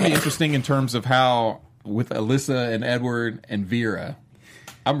to be interesting in terms of how, with Alyssa and Edward and Vera...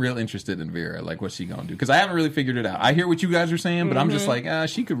 I'm real interested in Vera, like what she gonna do, because I haven't really figured it out. I hear what you guys are saying, but I'm just like,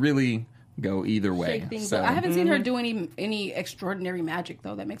 she could really go either way. Shake things So up. I haven't seen her do any extraordinary magic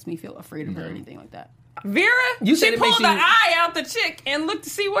though that makes me feel afraid of her or anything like that. Vera, You said she it makes pulled the you- eye out the chick and looked to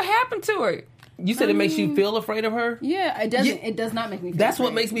see what happened to her. You said it makes you feel afraid of her? Yeah, it doesn't. Yeah. It does not make me feel That's what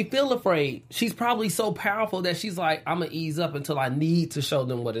afraid. makes me feel afraid. She's probably so powerful that she's like, I'm going to ease up until I need to show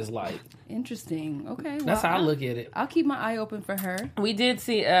them what it's like. Interesting. Okay. That's how I look at it. I'll keep my eye open for her. We did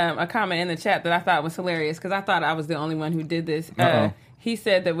see a comment in the chat that I thought was hilarious because I thought I was the only one who did this. Uh-oh. He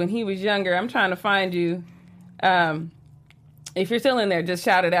said that when he was younger, I'm trying to find you. If you're still in there, just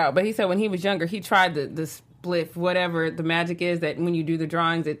shout it out. But he said when he was younger, he tried the spliff, whatever the magic is that when you do the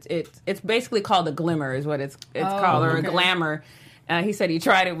drawings, it's basically called a glimmer, is what it's called, or a glamour. He said he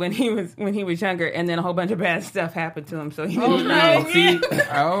tried it when he was younger, and then a whole bunch of bad stuff happened to him. So he didn't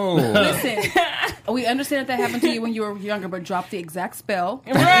know. Listen, we understand that happened to you when you were younger, but drop the exact spell.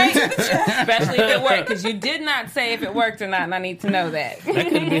 Right? Especially if it worked, because you did not say if it worked or not, and I need to know that. That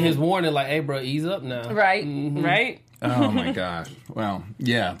could have been his warning, like, hey, bro, ease up now. Right? Right? Oh my gosh. Well,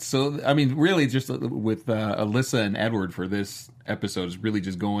 yeah. So I mean, really, just with Alyssa and Edward for this episode is really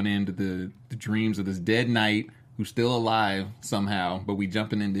just going into the dreams of this dead knight who's still alive somehow, but we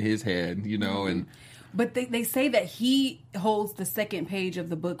jumping into his head, you know, and. But they say that he holds the second page of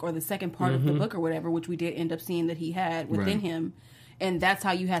the book or the second part of the book or whatever, which we did end up seeing that he had within him, and that's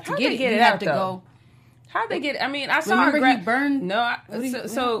how you have to How'd get they it. get You it have out, to though? go. How'd they get? I mean, I saw Remember her he burned. No,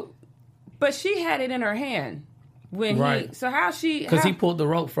 but she had it in her hand when Right. he. So how she? Because how- he pulled the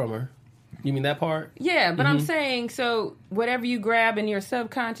rope from her. You mean that part? Yeah, but I'm saying so. Whatever you grab in your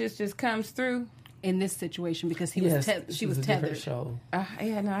subconscious just comes through. In this situation, because she Yes, was this is a tethered. different show.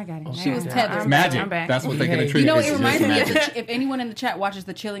 Yeah, no, I got it. She was tethered. It's magic. I'm back. That's what they can Hey. attribute. You know, It's it just reminds me magic. of, if anyone in the chat watches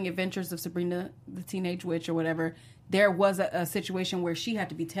The Chilling Adventures of Sabrina the Teenage Witch or whatever, there was a situation where she had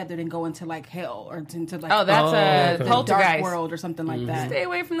to be tethered and go into like hell or into like Oh, that's okay. the Poltergeist. dark world or something like that. Stay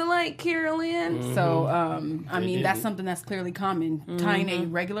away from the light, Carolyn. So, I mean, that's something that's clearly common. Tying a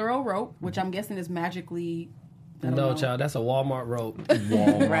regular old rope, which I'm guessing is magically... I don't No, know. child, that's a Walmart rope.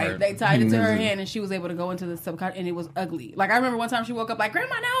 Walmart. Right, they tied it to her hand, and she was able to go into the subconscious, and it was ugly. Like I remember one time she woke up like,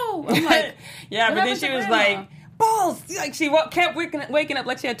 "Grandma, no!" I'm like, Yeah, but "What then she happened was to Grandma?" like, balls. Like she kept waking up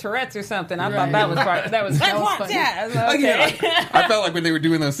like she had Tourette's or something. I thought that was part. That was funny. Yeah, I was Oh, like, okay. yeah. I felt like when they were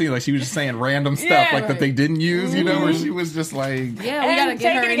doing those scenes, like she was just saying random stuff, Yeah. like that they didn't use, you know, where she was just like, "Yeah, we And gotta get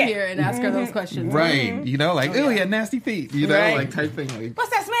take her it in again. here and ask her those questions." right, you know, like, oh, yeah, nasty feet, you know, Right. like type thing. Like,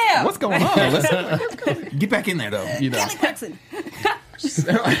 What's that smell? what's going on? Let's get back in there, though, you know. Kelly Clarkson.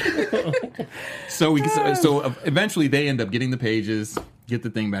 So eventually they end up getting the pages, get the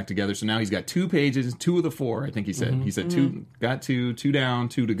thing back together. So now he's got 2 pages, 2 of the 4, I think he said. He said 2, got 2 down,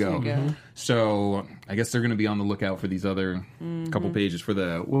 2 to go. So I guess they're going to be on the lookout for these other couple pages for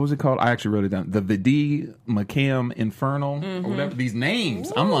the, what was it called? I actually wrote it down. The Vidi McCam Infernal, or whatever. These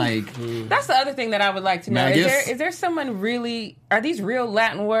names. I'm like, That's the other thing that I would like to know. Magus? Is there someone really? Are these real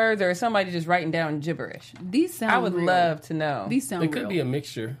Latin words, or is somebody just writing down gibberish? These sound. I would real. love to know. These sound. It could real. be a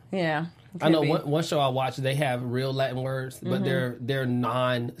mixture. Yeah, it I know could be. one show I watched, they have real Latin words, but they're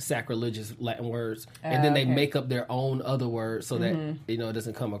non-sacrilegious Latin words. And then they okay. make up their own other words so that, you know, it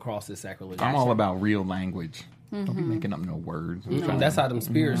doesn't come across as sacrilegious. I'm all about real language. Don't be making up no words. That's how them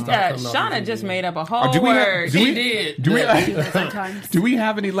spirits start Yeah, coming up. Shauna just made up a whole do we have- word. do She we- did. Do we, Sometimes. do we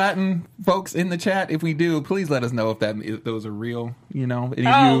have any Latin folks in the chat? If we do, please let us know if those are real. You know, any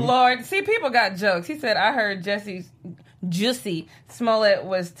of Oh you. Lord! See, people got jokes. He said, "I heard Jussie Smollett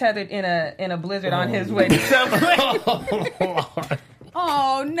was tethered in a blizzard on his way to Subway."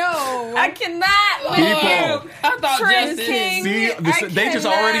 Oh no! I cannot with People. you. I thought Trent Justin. King. See, they just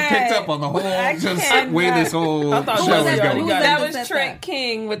already picked up on the whole way this whole I thought show Justin is already going. got That it. was Said Trent that.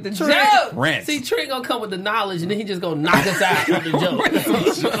 King with the Trent. joke. Rent. See, Trent gonna come with the knowledge, and then he just gonna knock us out with the joke.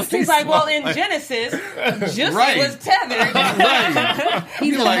 He's like, well, in Genesis, Justin Right. was tethered. Right.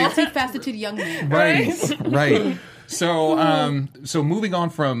 He's a Like- multifaceted young man. Right. So, so moving on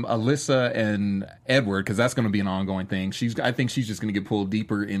from Alyssa and Edward, because that's going to be an ongoing thing. I think she's just going to get pulled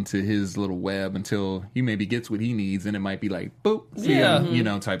deeper into his little web until he maybe gets what he needs, and it might be like, boop, see ya,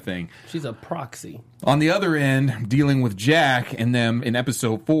 type thing. She's a proxy. On the other end, dealing with Jack and them in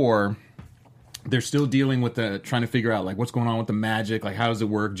episode 4, they're still dealing with trying to figure out like what's going on with the magic, like how does it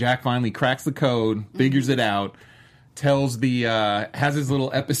work. Jack finally cracks the code, figures it out. Tells has his little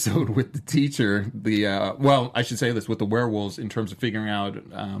episode with the teacher. I should say this with the werewolves in terms of figuring out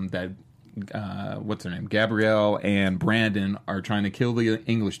that what's her name, Gabrielle and Brandon are trying to kill the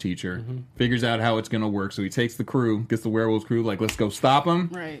English teacher. Figures out how it's going to work, so he takes the crew, gets the werewolves crew, like let's go stop them.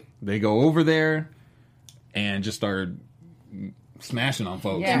 Right. They go over there and just start smashing on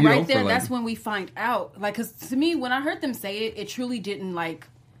folks. Yeah, you know, right there. for, like, That's when we find out. Like, because to me, when I heard them say it, it truly didn't like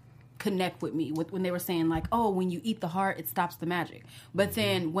connect with me when they were saying like, oh, when you eat the heart it stops the magic. But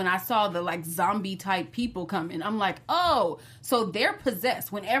then when I saw the like zombie type people come in, I'm like, oh, so they're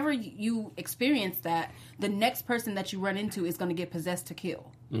possessed. Whenever you experience that, the next person that you run into is going to get possessed to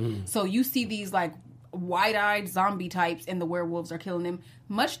kill. So you see these like wide-eyed zombie types and the werewolves are killing them,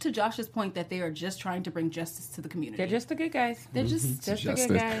 much to Josh's point that they are just trying to bring justice to the community. They're just the good guys. They're just Just the Justice.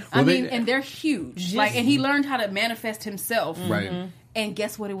 good guys. I mean, and they're huge. Like, and he learned how to manifest himself. Right. And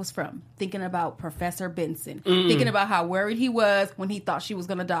guess what it was from? Thinking about Professor Benson. Thinking about how worried he was when he thought she was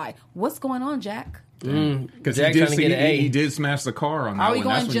going to die. What's going on, Jack? Because Jack trying to get an A. he did smash the car on that Are we one.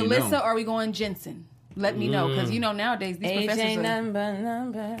 going That's when you know. Jalissa or are we going Jensen? Let me know. Because, nowadays these Age professors ain't are... number.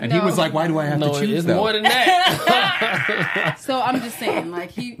 And he was like, why do I have No, to choose it's though? more than that. So I'm just saying,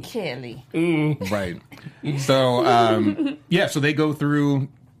 like, he... Kelly. Right. So, so they go through,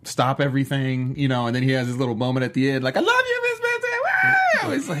 stop everything, and then he has his little moment at the end, like, I love you, Miss Benson.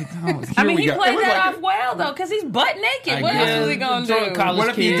 Wow! It's like, I mean, we he go. played It was that like off well, though, because he's butt naked. I What guess. else is he going to Drunk do? college What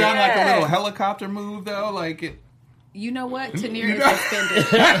if he kid. done like a Yeah. little helicopter move, though? Like, it. You know what? Tanir is suspended.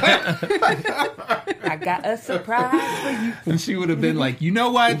 I got a surprise for you. And she would have been like, you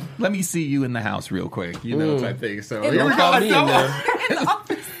know what? Let me see you in the house real quick, type thing. So In here the we house. go. Me in there. In the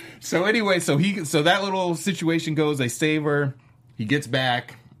office. So anyway, so that little situation goes. They save her. He gets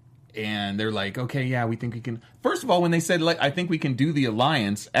back, and they're like, okay, yeah, we think we can. First of all, when they said like, I think we can do the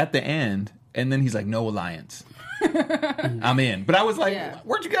alliance at the end, and then he's like, no alliance. I'm in. But I was like, Yeah.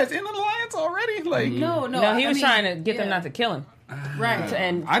 weren't you guys in an alliance already? Like, No, No, he was I mean, trying to get them yeah. not to kill him. Right.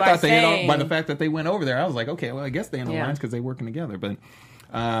 And I by thought they saying, had by the fact that they went over there. I was like, okay, well, I guess they in an Yeah. alliance because they're working together. But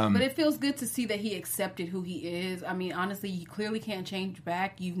But it feels good to see that he accepted who he is. I mean, honestly, you clearly can't change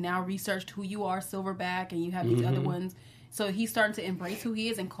back. You've now researched who you are, Silverback, and you have these other ones. So he's starting to embrace who he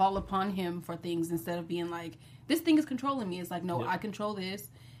is and call upon him for things instead of being like, this thing is controlling me. It's like, no, I control this.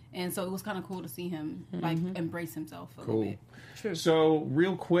 And so it was kind of cool to see him like embrace himself a little bit. True. So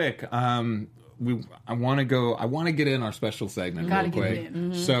real quick, I want to get in our special segment Gotta real get quick. it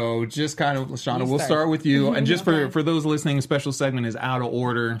in. So just kind of, Shauna, we'll start. start with you, and just Okay. for those listening, special segment is out of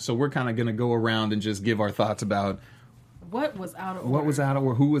order. So we're kind of going to go around and just give our thoughts about What was out of order? what was out of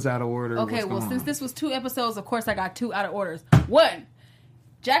order, who was out of order. Okay, what's well, going since on. this was 2 episodes, of course I got 2 out of orders. 1,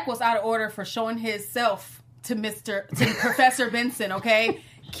 Jack was out of order for showing his self to Professor Benson, okay?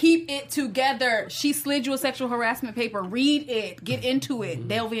 Keep it together. She slid you a sexual harassment paper. Read it. Get into it.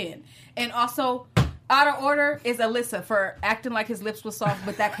 Delve in. And also, out of order is Alyssa for acting like his lips were soft,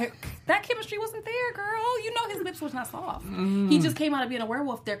 but that chemistry wasn't there, girl. You know his lips was not soft. He just came out of being a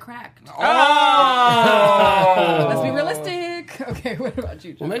werewolf. They're cracked. Oh! Let's be realistic. Okay, what about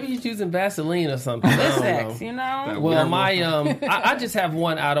you, Jack? Well, maybe he's using Vaseline or something. I don't know. Sex, you know? Well, I just have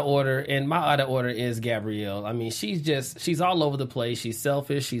one out of order, and my out of order is Gabrielle. I mean, she's all over the place. She's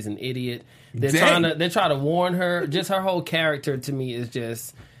selfish. She's an idiot. They're Dang. trying to warn her. Just her whole character to me is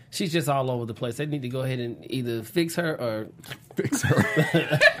just. She's just all over the place. They need to go ahead and either fix her or Fix her.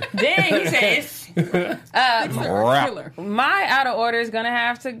 Dang, he says. Wrap. Killer. My out of order is going to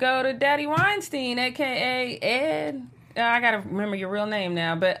have to go to Daddy Weinstein, a.k.a. Ed. I got to remember your real name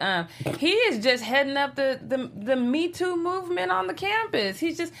now. But he is just heading up the Me Too movement on the campus.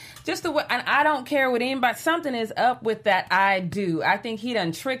 He's just the way. And I don't care what anybody. Something is up with that I do. I think he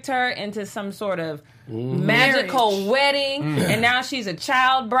done tricked her into some sort of magical wedding. And now she's a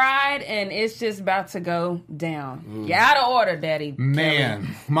child bride. And it's just about to go down. You're out of order, Daddy.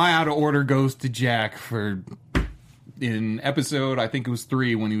 Man, my out of order goes to Jack for in episode, I think it was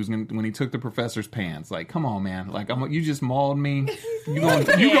 3, when he took the professor's pants. Like, come on, man. Like, you just mauled me. You gonna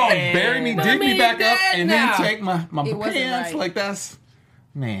bury me, dig me back up, and then take my pants? Right. Like, that's...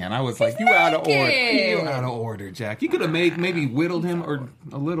 Man, I was like, you out of order. You out of order, Jack. You could have maybe whittled him or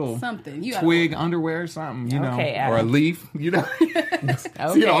a little something, twig, underwear, something, you know, Adam. Or a leaf, you know. Okay,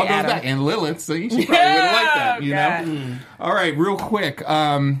 all goes back. And Lilith, so she probably would have liked that, you know. All right, real quick,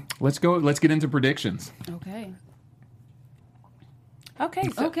 let's go. Let's get into predictions.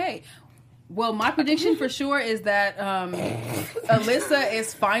 Okay. Well, my prediction for sure is that Alyssa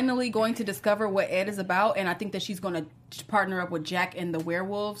is finally going to discover what Ed is about, and I think that she's going to partner up with Jack and the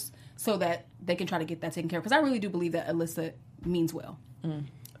werewolves so that they can try to get that taken care of. Because I really do believe that Alyssa means well.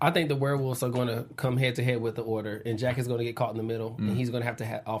 I think the werewolves are going to come head to head with the Order, and Jack is going to get caught in the middle, and he's going to have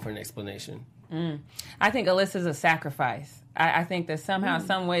to offer an explanation. I think Alyssa's a sacrifice. I think that somehow,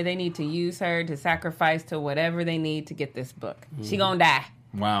 some way, they need to use her to sacrifice to whatever they need to get this book. She gonna die.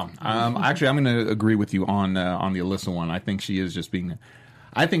 Wow. Actually, I'm going to agree with you on the Alyssa one. I think she is just being...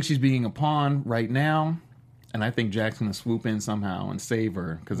 I think she's being a pawn right now, and I think Jack's going to swoop in somehow and save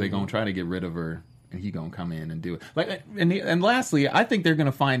her, because they're going to try to get rid of her, and he's going to come in and do it. Like, and lastly, I think they're going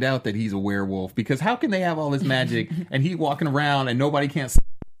to find out that he's a werewolf, because how can they have all this magic, and he walking around, and nobody can't...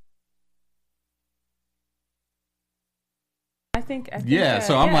 I think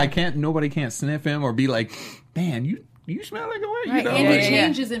so I'm like, nobody can't sniff him or be like, man, you smell like a what? Right. You know? And he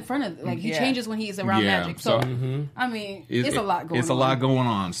changes in front of, like, he changes when he's around magic. So, I mean, it's a lot going on. It's a lot going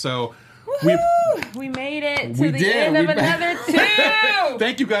on. So, we made it to the end of another 2.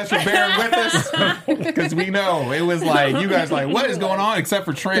 Thank you guys for bearing with us, because we know it was like, you guys like, what is going on? Except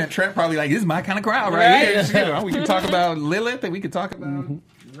for Trent. Trent probably like, this is my kind of crowd right here. You know, we can talk about Lilith, and we could talk about...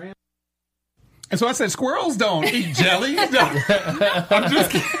 And so I said, squirrels don't eat jelly. I'm just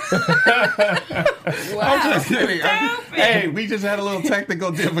kidding. I'm just kidding. Hey, we just had a little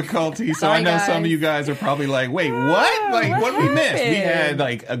technical difficulty, so I know some of you guys are probably like, wait, what? Like, what we missed? We had,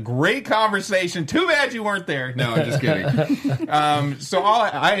 like, a great conversation. Too bad you weren't there. No, I'm just kidding. So all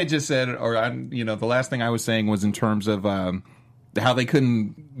I had just said, the last thing I was saying was in terms of... how they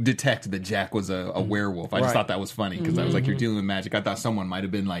couldn't detect that Jack was a werewolf. I just thought that was funny, because I was like, you're dealing with magic. I thought someone might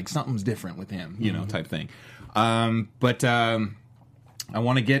have been like, something's different with him, type thing. But I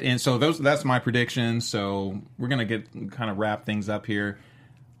want to get in. So that's my prediction. So we're going to kind of wrap things up here.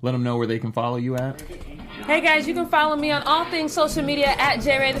 Let them know where they can follow you at. Hey guys, you can follow me on all things social media at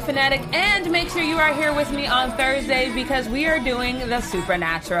JRay the Fanatic, and make sure you are here with me on Thursday, because we are doing the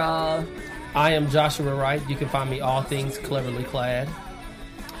Supernatural. I am Joshua Wright. You can find me all things cleverly clad.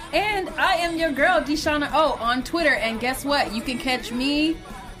 And I am your girl, Deshauna O, on Twitter. And guess what? You can catch me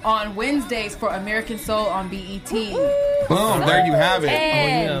on Wednesdays for American Soul on BET. Boom, there you have it.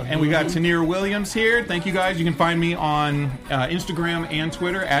 And we got Tanir Williams here. Thank you guys. You can find me on Instagram and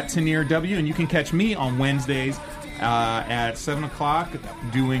Twitter at TanirW, and you can catch me on Wednesdays at 7 o'clock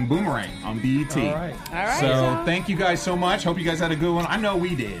doing Boomerang on BET. All right. So thank you guys so much. Hope you guys had a good one. I know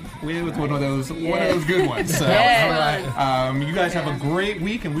we did. It was one of those good ones. So, you guys have a great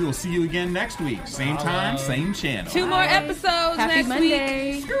week, and we will see you again next week. Same time, same channel. 2 more episodes Happy next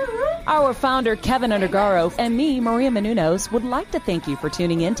Monday. week. Our founder, Kevin Undergaro, and me, Maria Menounos, would like to thank you for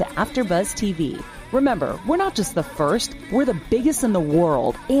tuning in to AfterBuzz TV. Remember, we're not just the first, we're the biggest in the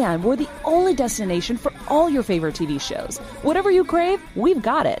world, and we're the only destination for all your favorite TV shows. Whatever you crave, we've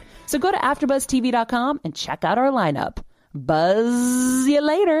got it. So go to AfterBuzzTV.com and check out our lineup. Buzz you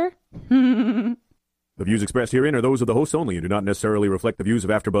later. The views expressed herein are those of the hosts only and do not necessarily reflect the views of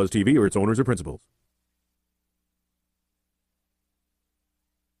AfterBuzz TV or its owners or principals.